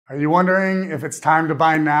Are you wondering if it's time to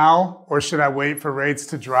buy now or should I wait for rates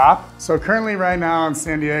to drop? So currently right now in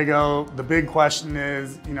San Diego, the big question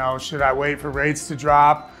is, should I wait for rates to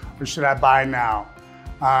drop or should I buy now?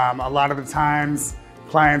 A lot of the times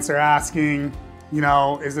clients are asking,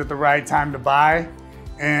 is it the right time to buy?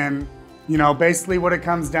 And, basically what it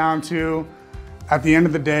comes down to at the end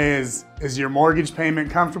of the day is your mortgage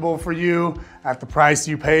payment comfortable for you at the price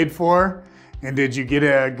you paid for? And did you get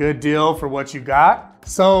a good deal for what you got?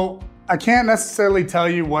 So I can't necessarily tell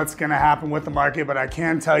you what's gonna happen with the market, but I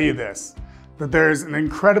can tell you this, that there's an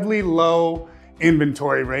incredibly low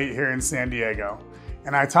inventory rate here in San Diego.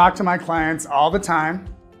 And I talk to my clients all the time,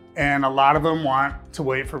 and a lot of them want to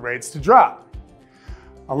wait for rates to drop.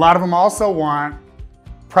 A lot of them also want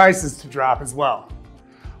prices to drop as well.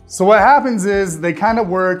 So what happens is they kind of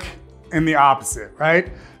work in the opposite,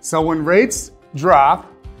 right? So when rates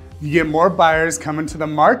drop, you get more buyers coming to the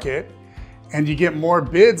market and you get more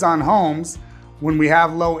bids on homes. When we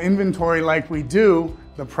have low inventory like we do,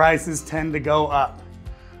 the prices tend to go up.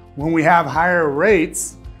 When we have higher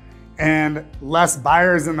rates and less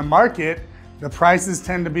buyers in the market, the prices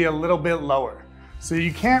tend to be a little bit lower. So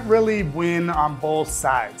you can't really win on both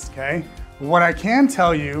sides, okay? But what I can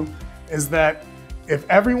tell you is that if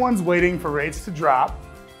everyone's waiting for rates to drop,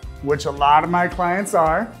 which a lot of my clients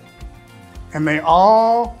are, and they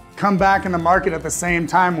all come back in the market at the same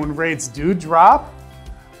time when rates do drop,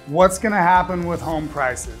 what's gonna happen with home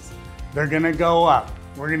prices? They're gonna go up.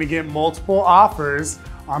 We're gonna get multiple offers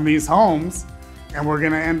on these homes and we're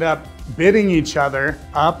gonna end up bidding each other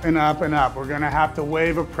up and up and up. We're gonna have to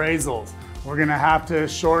waive appraisals. We're gonna have to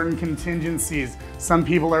shorten contingencies. Some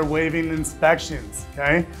people are waiving inspections,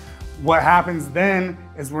 okay? What happens then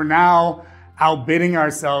is we're now outbidding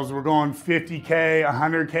ourselves. We're going 50K,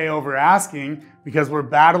 100K over asking because we're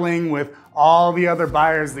battling with all the other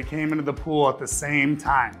buyers that came into the pool at the same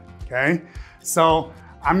time, okay? So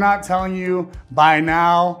I'm not telling you buy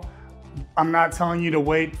now. I'm not telling you to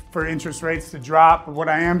wait for interest rates to drop. But what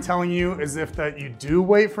I am telling you is if that you do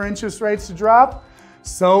wait for interest rates to drop,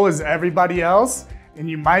 so is everybody else, and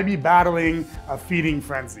you might be battling a feeding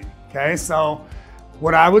frenzy, okay? So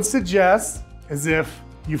what I would suggest is if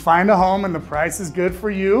you find a home and the price is good for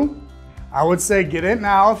you, I would say get it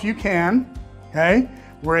now if you can, okay?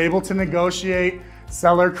 We're able to negotiate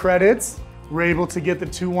seller credits. We're able to get the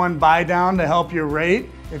 2-1 buy down to help your rate.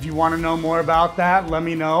 If you wanna know more about that, let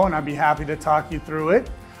me know and I'd be happy to talk you through it.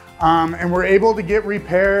 And we're able to get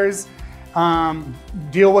repairs,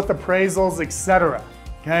 deal with appraisals, etc.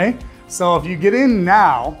 Okay? So if you get in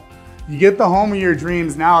now, you get the home of your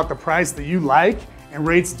dreams now at the price that you like, and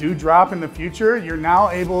rates do drop in the future, you're now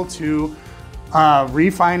able to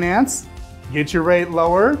refinance, get your rate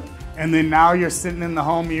lower, and then now you're sitting in the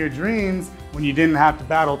home of your dreams when you didn't have to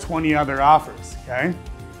battle 20 other offers, okay?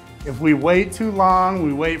 If we wait too long,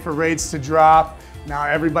 we wait for rates to drop, now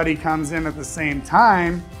everybody comes in at the same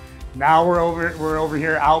time, now we're over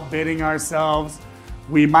here outbidding ourselves.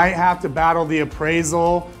 We might have to battle the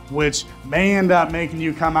appraisal, which may end up making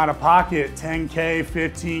you come out of pocket 10K,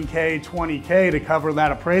 15K, 20K to cover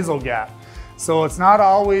that appraisal gap. So it's not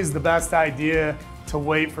always the best idea to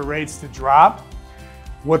wait for rates to drop.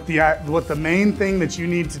 What the main thing that you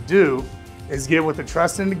need to do is get with a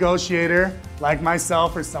trusted negotiator like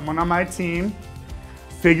myself or someone on my team,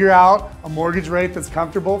 figure out a mortgage rate that's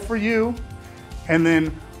comfortable for you, and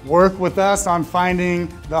then work with us on finding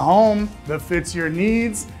the home that fits your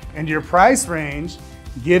needs and your price range.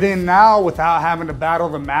 Get in now without having to battle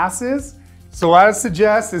the masses. So what I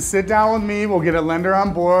suggest is sit down with me, we'll get a lender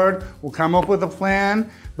on board, we'll come up with a plan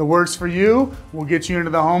that works for you, we'll get you into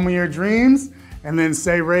the home of your dreams, and then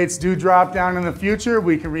say rates do drop down in the future,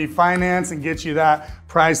 we can refinance and get you that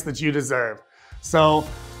price that you deserve. So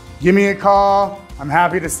give me a call, I'm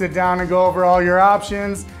happy to sit down and go over all your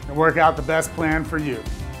options and work out the best plan for you.